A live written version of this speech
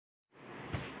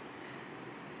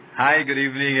Hi, good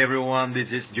evening everyone. This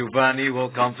is Giovanni.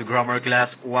 Welcome to Grammar Class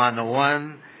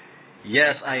 101.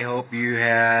 Yes, I hope you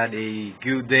had a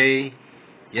good day.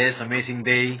 Yes, amazing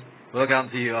day. Welcome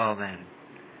to you all, man.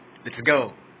 Let's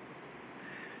go.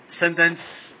 Sentence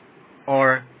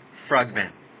or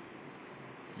fragment.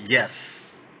 Yes.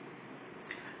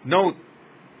 Note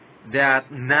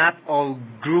that not all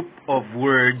group of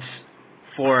words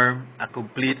form a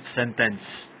complete sentence.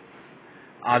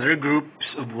 Other groups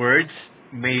of words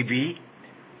may be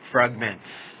fragments.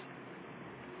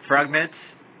 Fragments,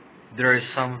 there is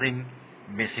something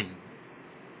missing.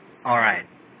 Alright.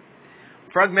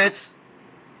 Fragments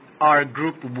are a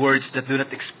group of words that do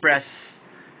not express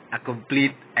a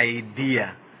complete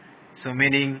idea. So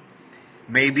meaning,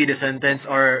 maybe the sentence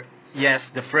or yes,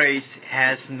 the phrase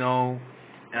has no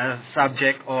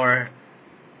subject or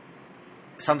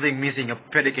something missing, a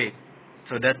predicate.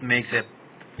 So that makes it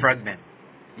fragment.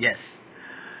 Yes.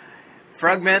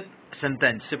 Fragment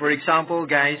sentence. So for example,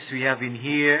 guys, we have in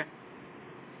here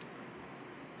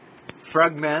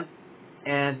fragment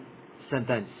and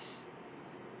sentence.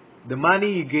 The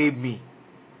money you gave me,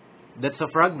 that's a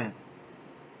fragment.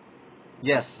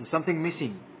 Yes, something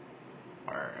missing.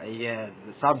 Or the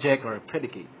subject or a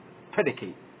predicate.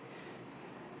 Predicate.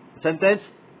 Sentence,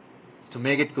 to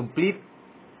make it complete,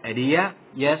 idea,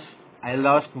 yes, I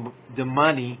lost the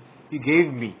money you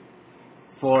gave me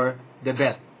for the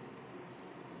bet.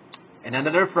 And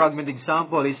another fragment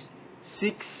example is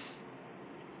 6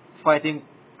 fighting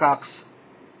cocks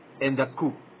in the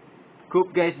coop.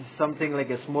 Coop, guys, is something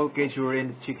like a small cage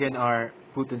wherein chicken are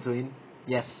put into in.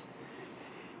 Yes.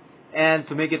 And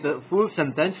to make it a full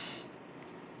sentence,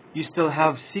 you still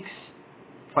have 6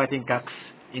 fighting cocks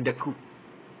in the coop.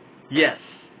 Yes.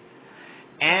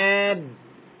 And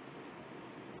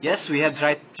yes, we have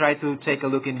tried to take a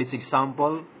look in this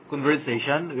example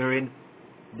conversation wherein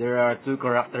there are 2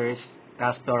 characters,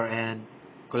 Castor and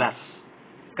Colas.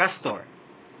 Castor,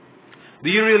 do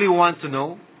you really want to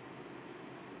know?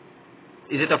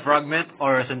 Is it a fragment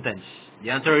or a sentence? The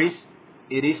answer is,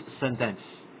 it is a sentence.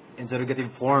 Interrogative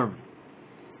form.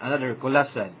 Another, Colas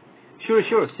said, Sure,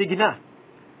 sige na.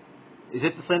 Is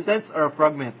it a sentence or a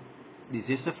fragment? This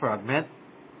is a fragment.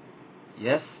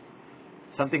 Yes.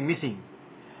 Something missing.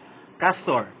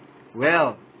 Castor,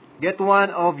 well, get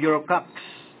one of your cocks.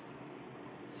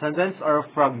 Sentence or a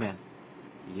fragment?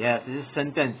 Yes, this is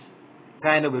sentence.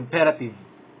 Kind of imperative.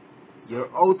 You're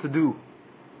ought to do.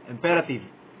 Imperative.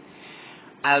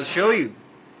 I'll show you.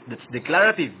 That's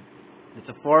declarative. That's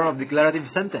a form of declarative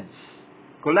sentence.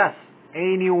 Colas,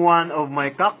 any one of my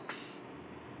cocks?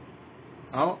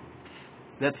 Oh,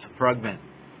 that's a fragment.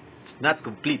 It's not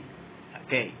complete.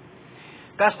 Okay.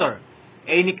 Castor,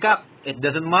 any cock, it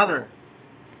doesn't matter.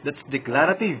 That's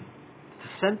declarative. It's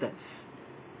a sentence.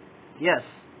 Yes.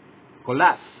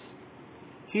 Colas.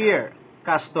 Here,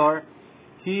 Castor,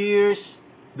 here's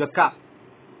the cock.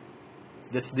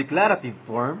 That's declarative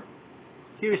form.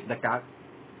 Here's the cock.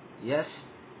 Yes,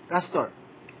 Castor.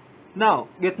 Now,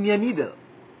 get me a needle.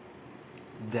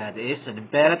 That is an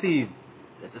imperative.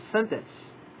 That's a sentence.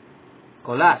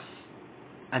 Colas.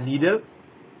 A needle?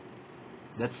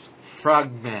 That's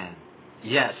fragment.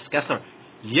 Yes, Castor.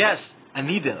 Yes, a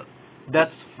needle.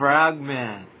 That's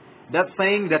fragment. That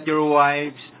thing that your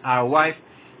wife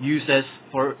uses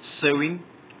for sewing,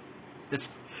 that's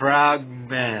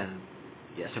fragment.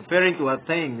 Yes, referring to a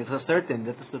thing, it's a certain,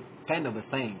 that's a kind of a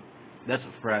thing. That's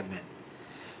a fragment.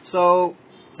 So,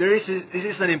 this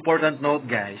is an important note,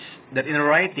 guys, that in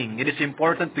writing, it is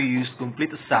important to use complete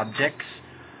subjects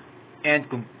and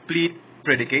complete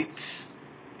predicates.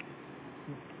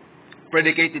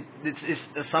 Predicate, this is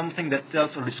something that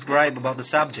tells or describes about the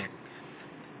subject,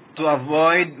 to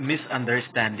avoid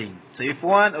misunderstanding. So if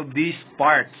one of these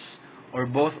parts or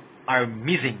both are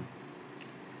missing,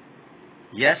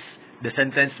 yes, the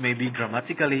sentence may be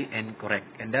grammatically incorrect,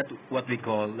 and that's what we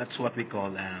call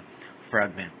a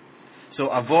fragment. So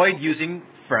avoid using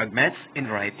fragments in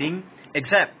writing,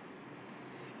 except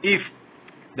if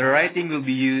the writing will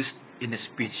be used in a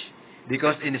speech,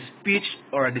 because in a speech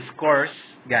or a discourse,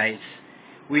 guys,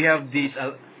 we have this.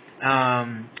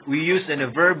 We use in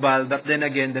a verbal, but then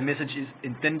again, the message is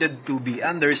intended to be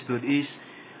understood is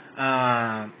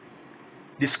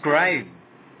described,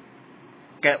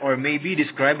 or may be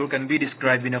described or can be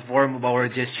described in a form of our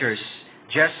gestures,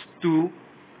 just to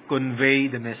convey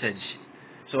the message.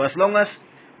 So as long as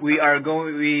we are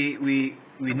going, we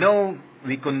know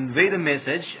we convey the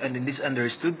message and it is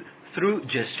understood through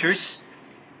gestures.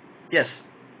 Yes,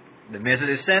 the message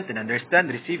is sent and understand,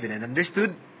 received and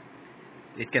understood.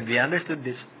 It can be understood.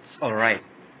 This all right.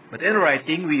 But in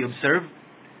writing, we observe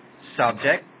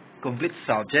subject, complete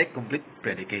subject, complete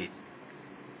predicate.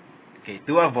 Okay,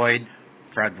 to avoid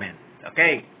fragment.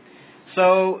 Okay,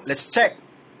 so let's check.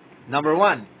 Number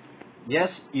 1. Yes,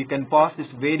 you can pause this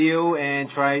video and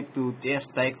try to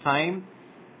take time.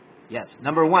 Yes,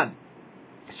 number 1.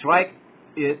 Strike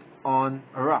it on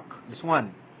a rock. This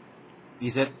one.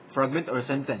 Is it fragment or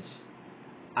sentence?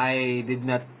 I did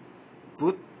not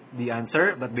put the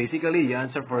answer, but basically the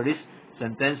answer for this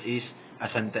sentence is a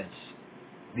sentence.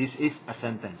 This is a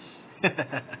sentence.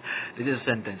 This is a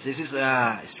sentence. This is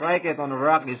strike it on a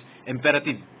rock is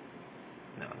imperative.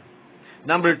 No.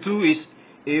 Number 2 is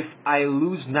if I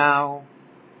lose now,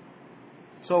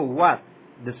 so what?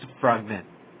 That's fragment.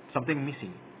 Something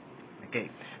missing. Okay.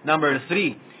 Number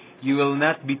 3, you will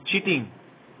not be cheating.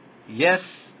 Yes,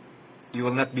 you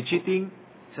will not be cheating.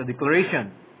 It's a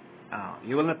declaration.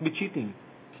 You will not be cheating.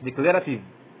 It's declarative.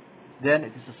 Then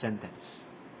it is a sentence.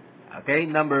 Okay.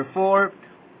 Number 4,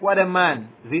 what a man,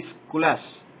 this kulas.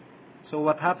 So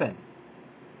what happened?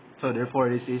 So therefore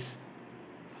this is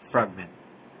fragment.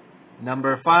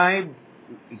 Number 5,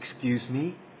 excuse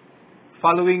me,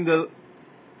 following the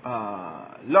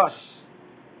loss.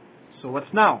 So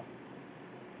what's now?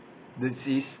 This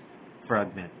is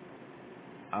fragment.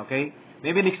 Okay?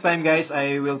 Maybe next time, guys,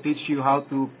 I will teach you how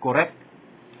to correct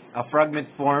a fragment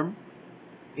form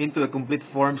into a complete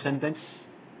form sentence.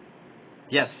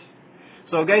 Yes.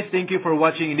 So, guys, thank you for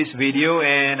watching this video,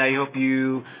 and I hope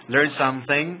you learned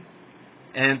something.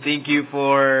 And thank you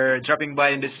for dropping by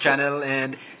in this channel,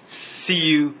 and see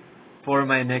you for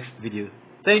my next video.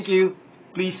 Thank you.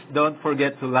 Please don't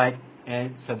forget to like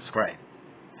and subscribe.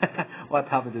 What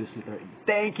happened to this letter E?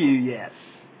 Thank you. Yes.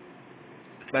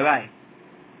 Bye-bye.